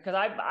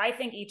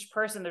think each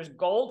person, there's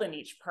gold in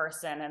each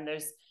person, and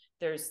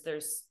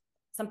there's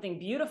something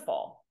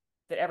beautiful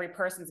that every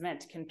person's meant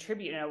to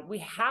contribute. We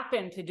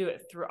happen to do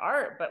it through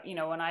art, but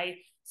when I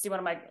see one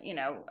of my,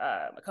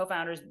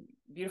 co-founders'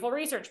 beautiful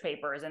research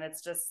papers, and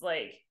it's just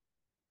like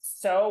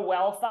so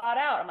well thought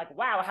out. I'm like,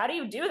 wow, how do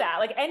you do that?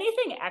 Like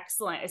anything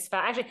excellent is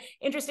actually,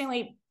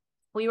 interestingly,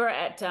 we were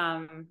at,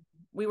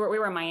 we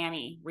were in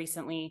Miami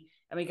recently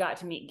and we got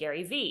to meet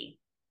Gary Vee.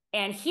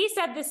 And he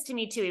said this to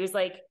me too. He was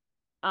like,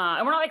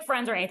 and we're not like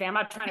friends or anything. I'm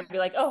not trying to be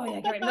like, oh yeah,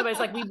 Gary. No, but it's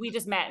like, we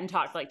just met and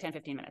talked for like 10,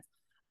 15 minutes.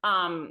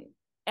 And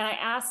I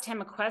asked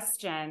him a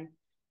question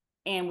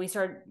and we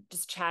started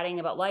just chatting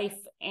about life.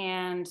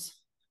 And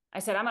I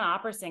said, I'm an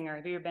opera singer.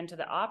 Have you ever been to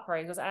the opera?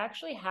 He goes, I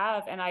actually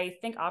have. And I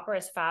think opera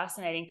is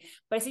fascinating.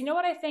 But I said, you know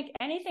what? I think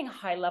anything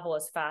high level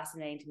is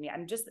fascinating to me.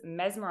 I'm just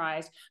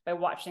mesmerized by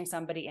watching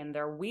somebody in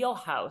their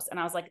wheelhouse. And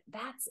I was like,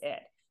 that's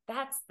it.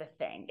 That's the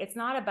thing. It's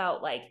not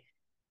about like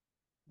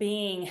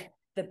being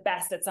the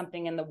best at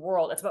something in the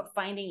world. It's about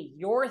finding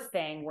your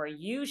thing where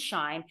you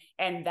shine.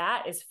 And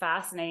that is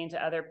fascinating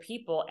to other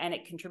people and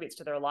it contributes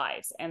to their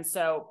lives. And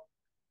so,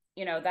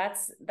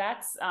 that's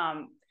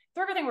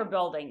for everything we're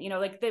building,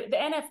 like the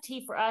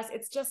NFT for us,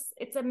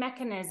 it's a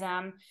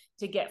mechanism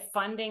to get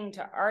funding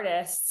to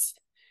artists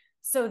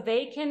so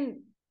they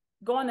can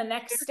go on the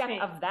next step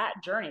of that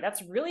journey.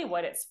 That's really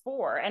what it's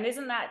for. And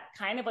isn't that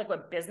kind of like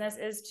what business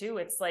is too?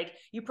 It's like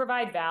you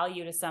provide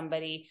value to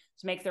somebody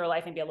to make their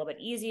life maybe a little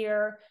bit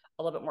easier,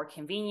 a little bit more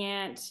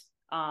convenient,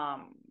 I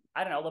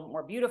don't know, a little bit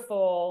more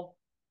beautiful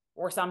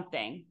or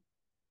something.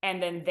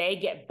 And then they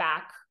get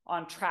back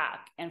on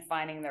track and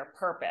finding their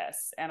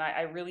purpose. And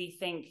I really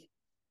think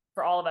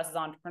for all of us as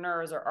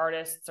entrepreneurs or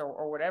artists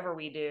or whatever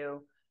we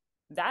do,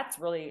 that's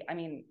really,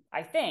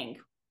 I think,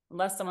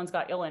 unless someone's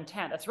got ill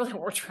intent, that's really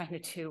what we're trying to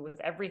do with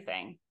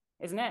everything,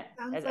 isn't it?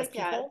 It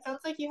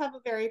sounds like you have a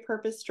very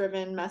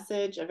purpose-driven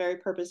message, a very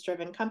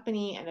purpose-driven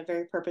company, and a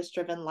very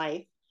purpose-driven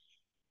life.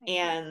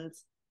 And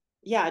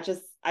yeah,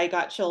 I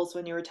got chills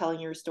when you were telling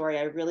your story.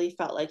 I really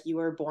felt like you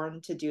were born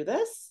to do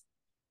this.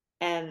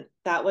 And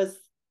that was,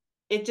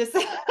 it just,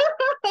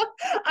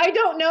 I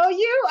don't know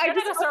you. I'm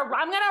going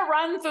to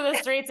run through the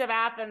streets of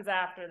Athens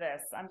after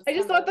this. I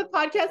just want the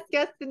podcast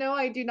guests to know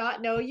I do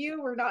not know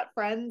you. We're not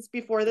friends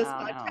before this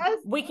podcast. No.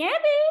 We can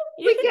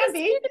be. You can just call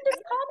me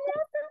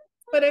Athens.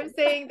 But I'm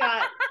saying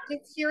that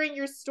just hearing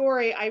your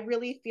story, I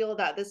really feel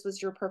that this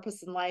was your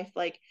purpose in life.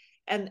 Like,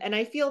 and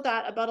I feel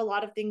that about a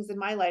lot of things in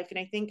my life. And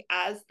I think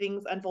as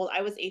things unfold,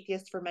 I was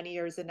atheist for many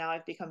years and now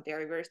I've become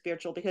very, very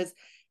spiritual because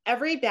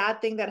every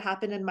bad thing that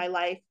happened in my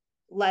life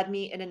led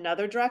me in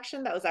another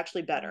direction that was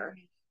actually better.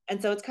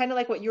 And so it's kind of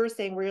like what you were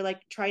saying, where you're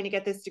like trying to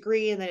get this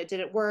degree and then it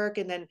didn't work.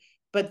 And then,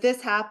 but this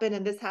happened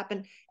and this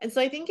happened. And so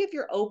I think if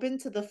you're open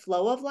to the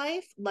flow of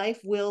life, life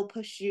will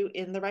push you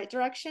in the right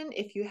direction.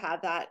 If you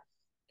have that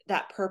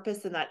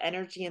purpose and that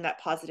energy and that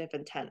positive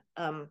intent.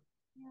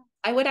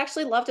 I would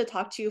actually love to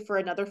talk to you for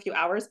another few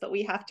hours, but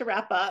we have to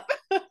wrap up.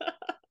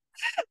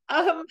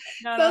 No,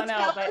 So no, no.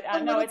 tell us But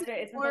a no, little bit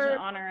it's been such an more.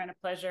 honor and a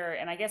pleasure.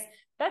 And I guess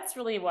that's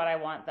really what I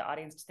want the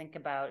audience to think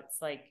about.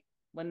 It's like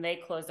when they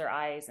close their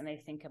eyes and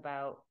they think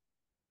about,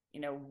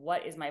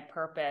 what is my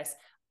purpose?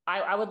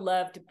 I would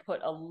love to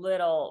put a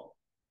little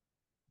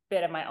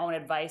bit of my own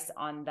advice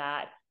on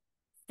that.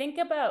 Think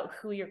about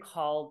who you're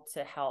called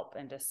to help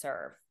and to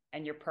serve,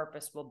 and your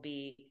purpose will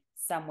be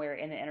somewhere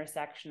in the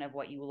intersection of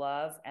what you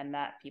love and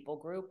that people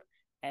group,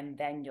 and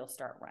then you'll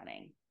start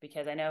running.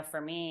 Because I know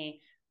for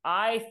me,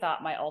 I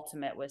thought my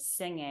ultimate was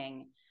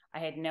singing. I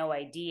had no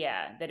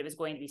idea that it was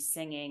going to be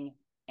singing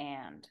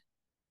and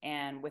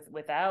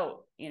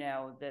without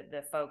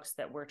the folks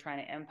that we're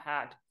trying to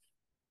impact,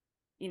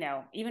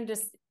 even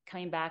just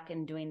coming back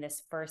and doing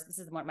this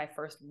is one of my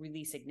first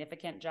really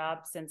significant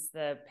jobs since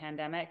the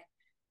pandemic.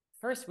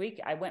 First week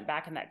I went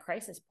back in that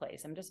crisis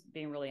place. I'm just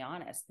being really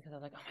honest, because I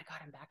was like, oh my God,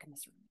 I'm back in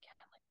this room again.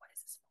 I'm like, what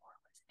is this for?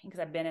 What does it mean? Because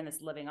I've been in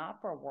this living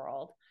opera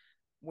world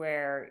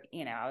where,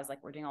 I was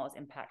like, we're doing all this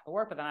impactful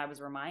work. But then I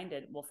was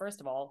reminded, well, first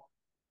of all,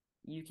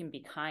 you can be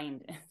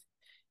kind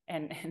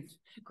and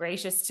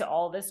gracious to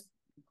all this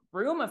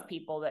room of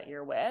people that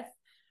you're with.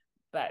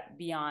 But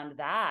beyond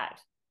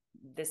that,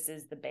 this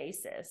is the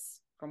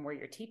basis from where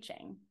you're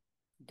teaching.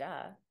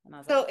 Duh. And I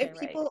was So like, okay, if right.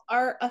 people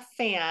are a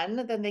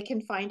fan, then they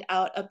can find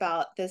out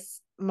about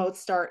this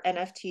Mozart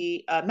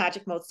NFT,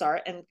 Magic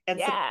Mozart, and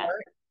Yeah.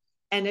 support.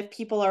 And if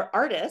people are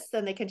artists,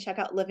 then they can check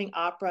out Living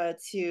Opera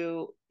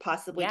to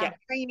possibly Yeah. get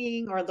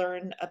training or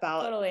learn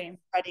about Totally.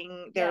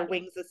 spreading their Yeah.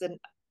 wings as an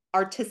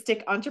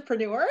artistic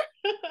entrepreneur.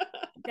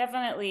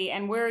 Definitely.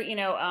 And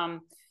we're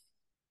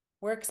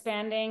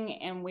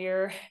expanding, and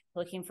we're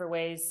looking for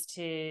ways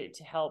to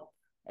help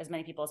as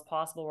many people as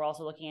possible. We're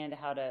also looking into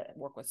how to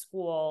work with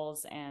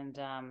schools and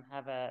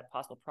have a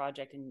possible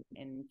project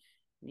in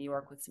New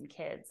York with some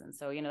kids. And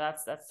so,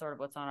 that's sort of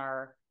what's on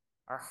our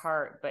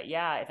heart. But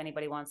yeah, if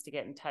anybody wants to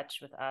get in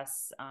touch with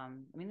us,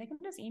 they can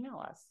just email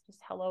us,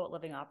 just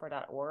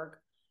hello@livingopera.org.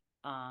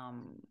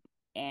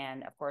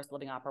 And of course,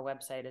 Living Opera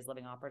website is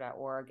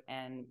livingopera.org.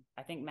 And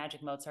I think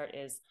Magic Mozart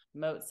is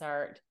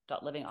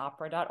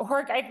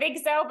mozart.livingopera.org. I think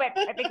so, but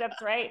I think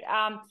that's right.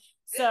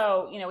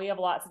 So, we have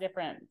lots of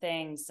different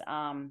things.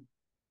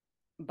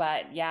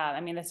 But yeah,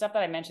 the stuff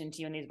that I mentioned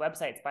to you in these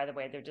websites, by the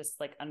way, they're just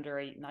like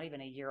not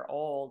even a year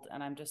old.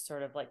 And I'm just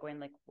sort of like going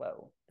like,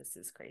 whoa, this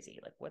is crazy.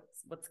 Like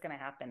what's going to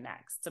happen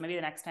next? So maybe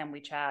the next time we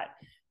chat,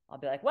 I'll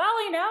be like, well,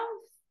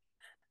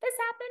 this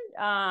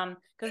happened.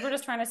 Cause we're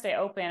just trying to stay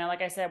open. And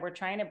like I said, we're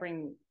trying to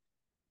bring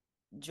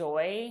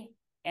joy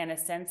and a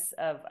sense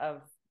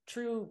of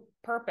true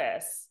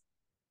purpose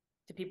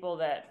to people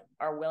that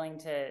are willing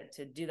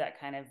to do that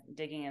kind of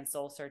digging and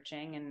soul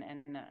searching.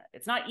 And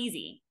it's not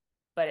easy,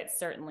 but it's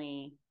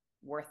certainly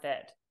worth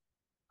it.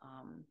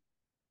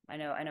 I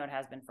know it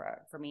has been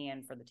for me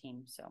and for the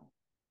team. So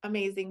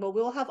Amazing. Well,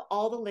 we'll have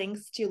all the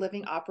links to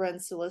Living Opera and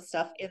Soula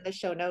stuff in the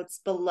show notes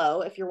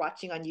below if you're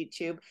watching on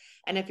YouTube.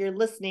 And if you're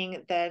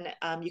listening, then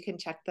you can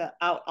check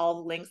out all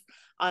the links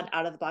on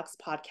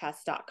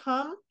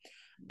outoftheboxpodcast.com.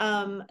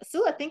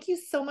 Soula, thank you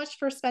so much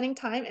for spending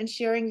time and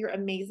sharing your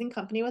amazing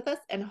company with us.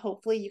 And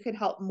hopefully you can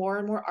help more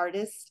and more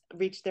artists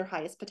reach their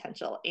highest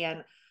potential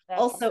and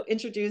also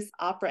introduce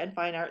opera and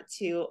fine art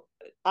to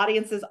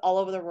audiences all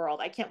over the world.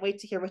 I can't wait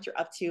to hear what you're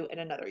up to in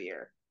another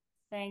year.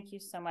 Thank you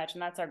so much.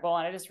 And that's our goal.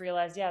 And I just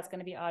realized, it's going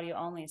to be audio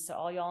only. So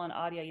all y'all in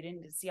audio, you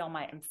didn't see all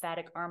my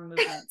emphatic arm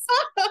movements.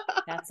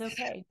 That's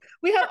okay.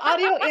 We have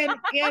audio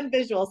and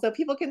visual, so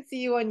people can see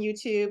you on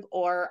YouTube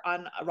or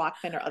on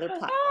Rockfin or other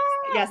platforms.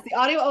 But yes, the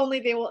audio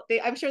only,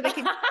 I'm sure they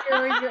can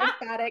hear your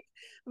emphatic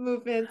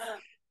movements.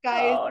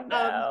 Guys, oh,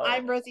 no.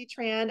 I'm Rosie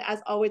Tran,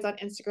 as always on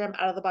Instagram,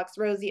 Out of the Box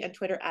Rosie, and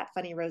Twitter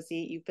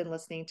 @FunnyRosie. You've been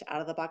listening to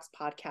Out of the Box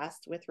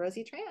Podcast with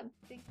Rosie Tran.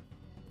 Thanks.